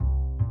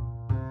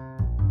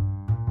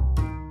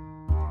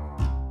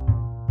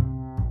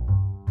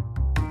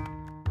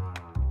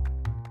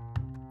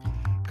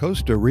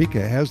Costa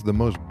Rica has the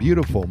most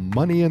beautiful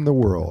money in the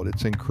world.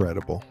 It's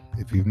incredible.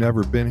 If you've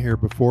never been here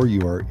before,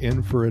 you are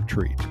in for a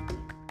treat.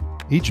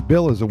 Each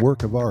bill is a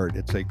work of art.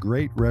 It's a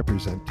great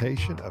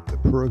representation of the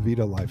Pura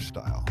Vida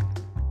lifestyle.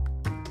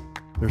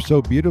 They're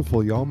so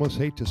beautiful, you almost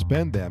hate to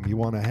spend them. You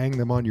want to hang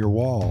them on your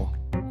wall.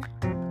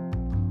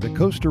 The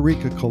Costa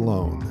Rica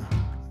Colon.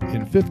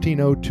 In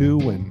 1502,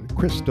 when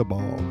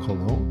Cristobal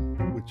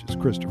Colon, which is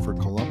Christopher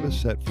Columbus,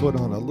 set foot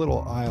on a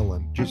little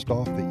island just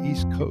off the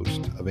east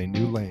coast of a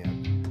new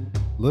land,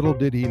 little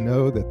did he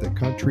know that the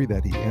country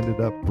that he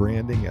ended up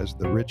branding as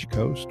the Rich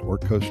Coast, or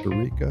Costa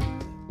Rica,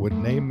 would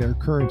name their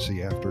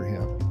currency after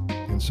him.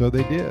 And so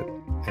they did,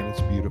 and it's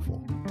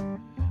beautiful.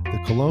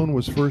 The colon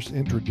was first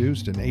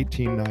introduced in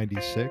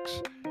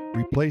 1896,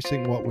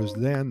 replacing what was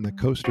then the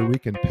Costa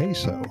Rican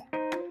peso.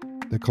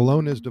 The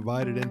colon is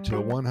divided into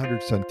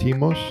 100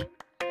 centimos.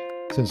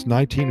 Since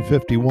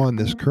 1951,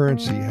 this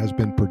currency has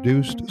been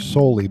produced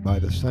solely by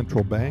the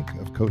Central Bank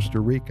of Costa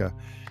Rica.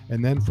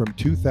 And then from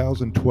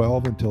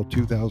 2012 until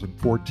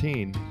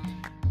 2014,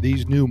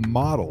 these new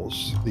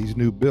models, these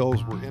new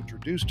bills were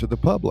introduced to the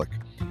public.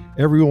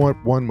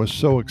 Everyone was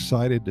so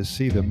excited to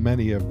see the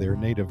many of their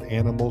native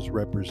animals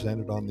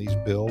represented on these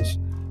bills.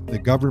 The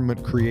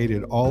government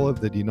created all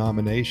of the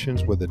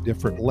denominations with a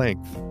different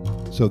length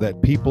so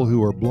that people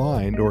who are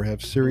blind or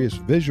have serious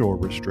visual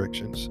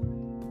restrictions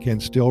can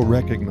still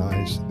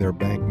recognize their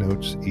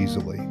banknotes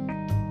easily.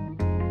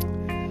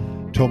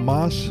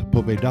 Tomás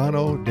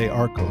Povedano de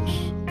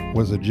Arcos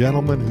was a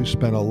gentleman who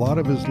spent a lot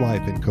of his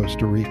life in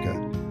Costa Rica.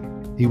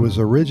 He was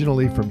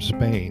originally from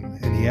Spain,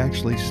 and he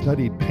actually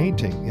studied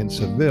painting in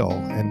Seville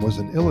and was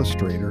an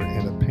illustrator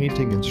and a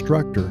painting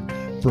instructor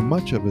for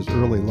much of his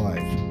early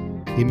life.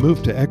 He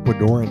moved to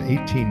Ecuador in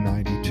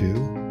 1892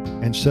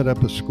 and set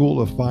up a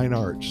school of fine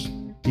arts.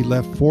 He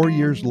left 4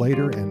 years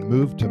later and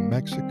moved to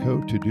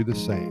Mexico to do the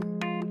same.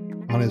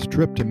 On his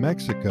trip to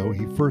Mexico,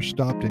 he first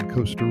stopped in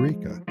Costa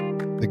Rica.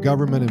 The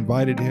government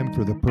invited him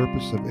for the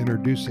purpose of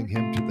introducing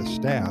him to the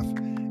staff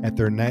at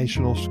their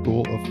National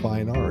School of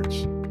Fine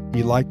Arts.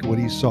 He liked what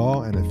he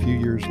saw, and a few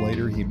years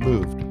later, he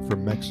moved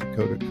from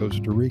Mexico to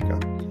Costa Rica.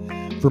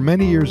 For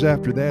many years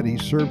after that, he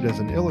served as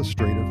an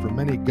illustrator for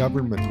many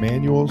government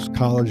manuals,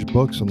 college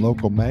books, and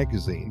local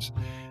magazines,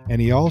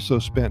 and he also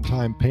spent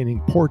time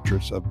painting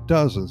portraits of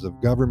dozens of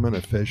government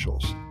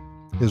officials.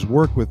 His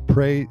work was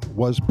praised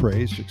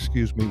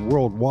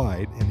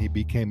worldwide, and he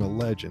became a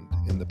legend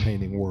in the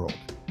painting world.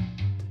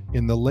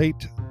 In the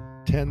late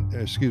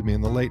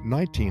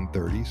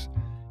 1930s,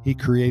 he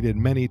created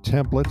many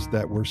templates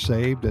that were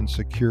saved and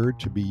secured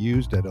to be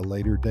used at a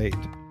later date.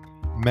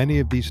 Many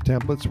of these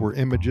templates were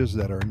images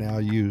that are now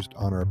used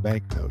on our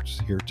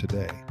banknotes here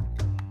today.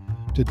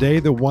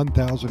 Today, the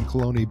 1,000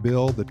 colony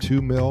bill, the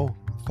 2 mil,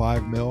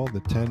 5 mil,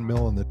 the 10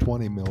 mil, and the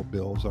 20 mil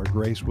bills are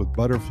graced with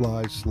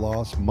butterflies,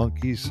 sloths,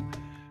 monkeys,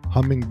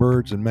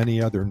 hummingbirds, and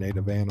many other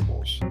native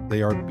animals.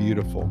 They are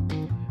beautiful.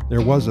 There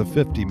was a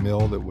 50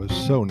 mil that was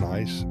so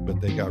nice, but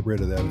they got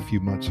rid of that a few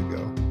months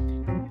ago.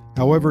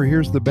 However,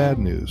 here's the bad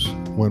news.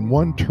 When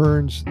one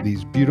turns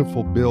these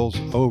beautiful bills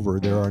over,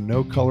 there are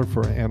no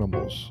colorful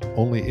animals,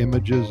 only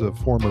images of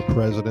former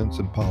presidents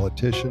and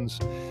politicians,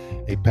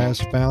 a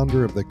past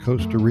founder of the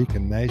Costa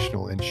Rican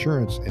National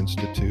Insurance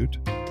Institute,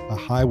 a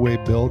highway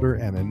builder,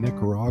 and a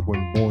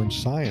Nicaraguan-born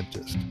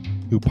scientist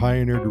who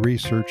pioneered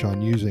research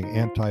on using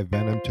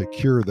anti-venom to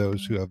cure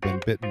those who have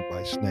been bitten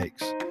by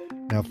snakes.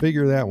 Now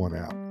figure that one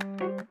out.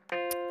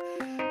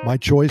 My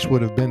choice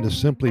would have been to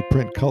simply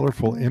print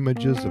colorful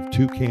images of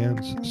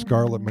toucans,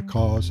 scarlet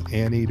macaws,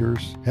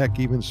 anteaters, heck,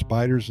 even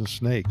spiders and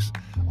snakes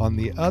on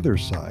the other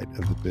side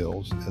of the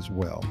bills as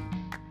well.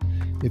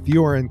 If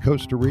you are in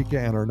Costa Rica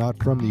and are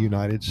not from the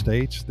United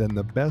States, then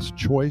the best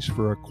choice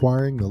for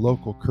acquiring the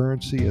local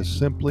currency is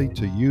simply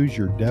to use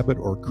your debit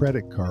or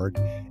credit card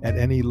at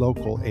any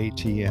local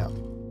ATM.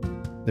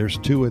 There's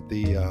two at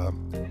the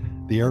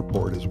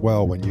airport as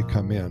well when you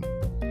come in.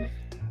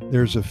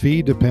 There's a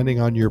fee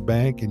depending on your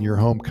bank in your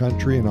home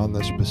country and on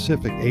the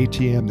specific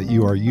ATM that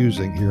you are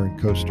using here in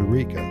Costa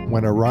Rica.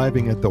 When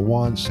arriving at the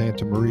Juan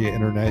Santa Maria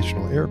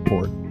International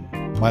Airport,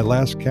 my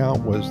last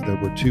count was there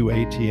were 2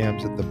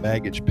 ATMs at the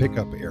baggage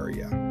pickup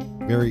area.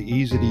 Very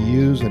easy to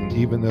use, and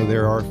even though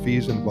there are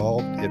fees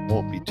involved, it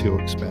won't be too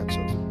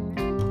expensive.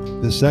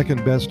 The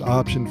second best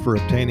option for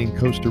obtaining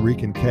Costa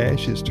Rican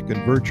cash is to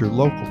convert your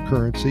local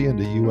currency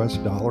into US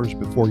dollars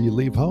before you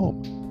leave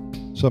home.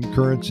 Some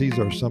currencies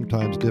are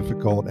sometimes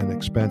difficult and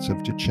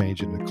expensive to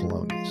change into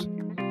colones.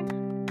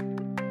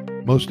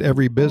 Most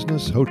every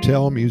business,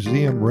 hotel,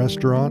 museum,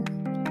 restaurant,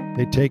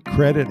 they take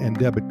credit and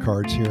debit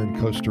cards here in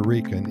Costa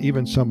Rica, and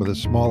even some of the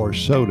smaller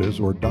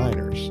sodas or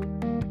diners.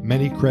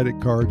 Many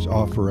credit cards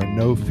offer a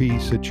no-fee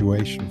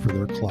situation for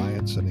their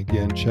clients, and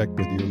again, check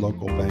with your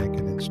local bank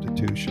and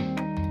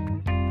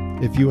institution.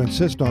 If you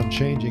insist on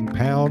changing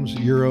pounds,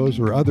 euros,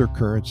 or other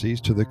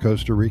currencies to the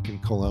Costa Rican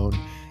colon,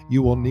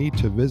 you will need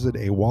to visit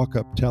a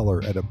walk-up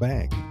teller at a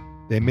bank.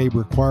 They may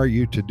require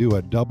you to do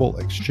a double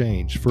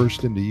exchange,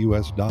 first into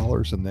US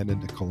dollars and then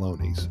into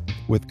colones,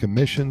 with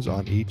commissions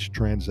on each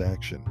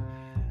transaction.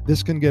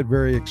 This can get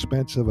very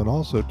expensive and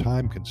also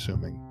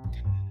time-consuming.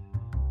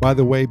 By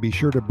the way, be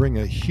sure to bring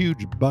a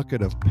huge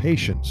bucket of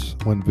patience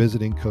when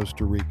visiting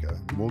Costa Rica.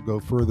 We'll go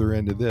further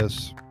into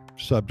this,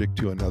 subject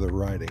to another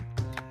writing.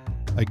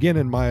 Again,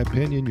 in my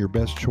opinion, your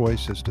best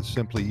choice is to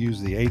simply use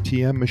the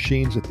ATM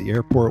machines at the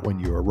airport when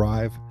you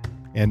arrive,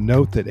 and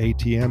note that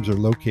ATMs are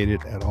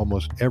located at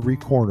almost every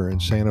corner in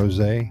San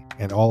Jose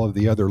and all of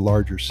the other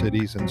larger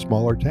cities and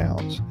smaller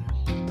towns.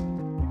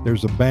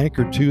 There's a bank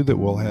or two that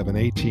will have an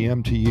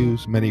ATM to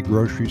use. Many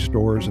grocery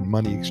stores and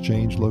money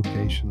exchange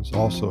locations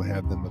also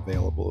have them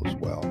available as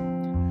well.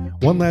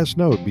 One last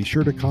note, be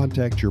sure to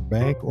contact your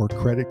bank or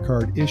credit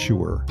card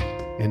issuer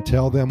and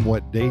tell them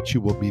what date you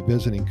will be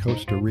visiting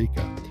Costa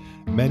Rica.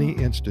 Many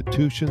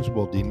institutions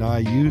will deny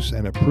use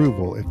and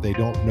approval if they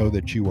don't know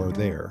that you are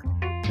there.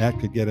 That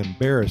could get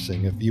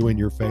embarrassing if you and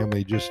your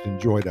family just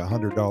enjoyed a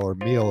 $100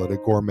 meal at a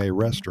gourmet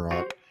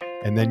restaurant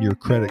and then your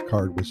credit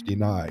card was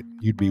denied.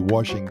 You'd be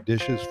washing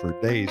dishes for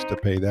days to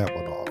pay that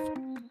one off.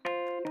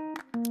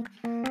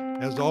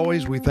 As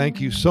always, we thank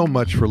you so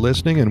much for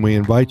listening, and we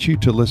invite you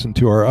to listen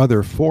to our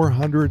other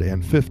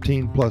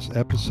 415 plus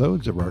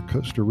episodes of our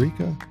Costa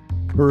Rica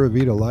Pura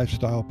Vida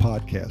lifestyle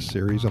podcast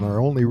series. And our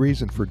only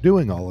reason for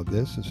doing all of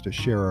this is to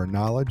share our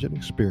knowledge and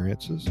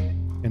experiences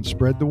and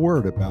spread the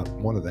word about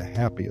one of the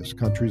happiest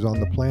countries on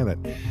the planet.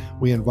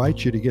 We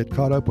invite you to get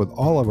caught up with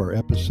all of our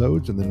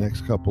episodes in the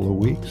next couple of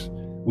weeks.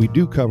 We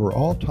do cover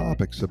all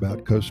topics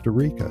about Costa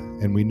Rica,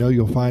 and we know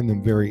you'll find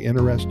them very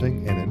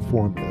interesting and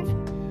informative.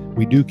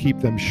 We do keep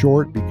them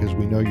short because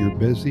we know you're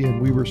busy,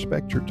 and we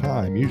respect your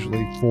time,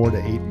 usually 4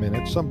 to 8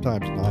 minutes,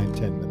 sometimes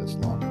 9-10 minutes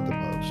long at the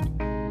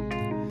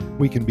most.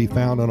 We can be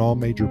found on all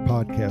major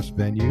podcast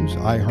venues,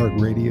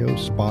 iHeartRadio,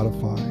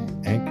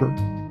 Spotify, Anchor,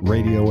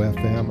 Radio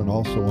FM, and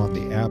also on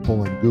the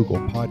Apple and Google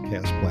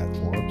podcast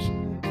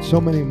platforms.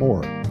 So many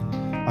more.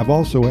 I've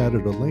also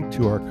added a link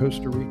to our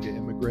Costa Rica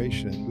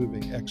Immigration and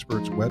Moving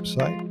Experts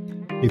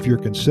website. If you're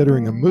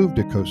considering a move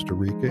to Costa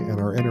Rica and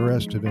are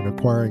interested in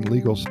acquiring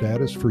legal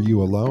status for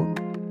you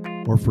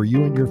alone or for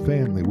you and your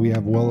family, we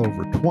have well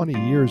over 20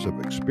 years of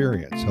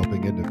experience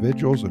helping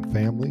individuals and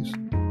families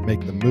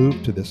make the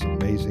move to this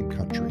amazing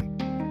country.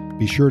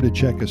 Be sure to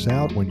check us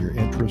out when your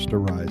interest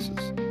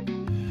arises.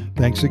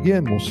 Thanks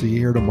again. We'll see you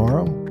here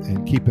tomorrow.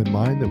 And keep in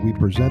mind that we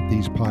present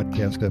these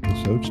podcast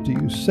episodes to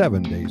you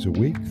 7 days a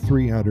week,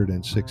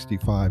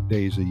 365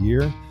 days a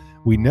year.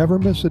 We never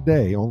miss a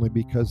day, only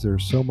because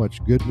there's so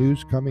much good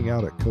news coming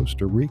out at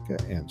Costa Rica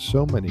and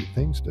so many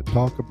things to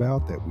talk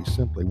about that we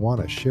simply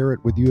want to share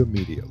it with you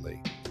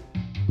immediately.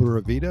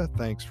 Pura Vida,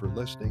 thanks for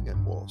listening,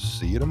 and we'll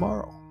see you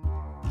tomorrow.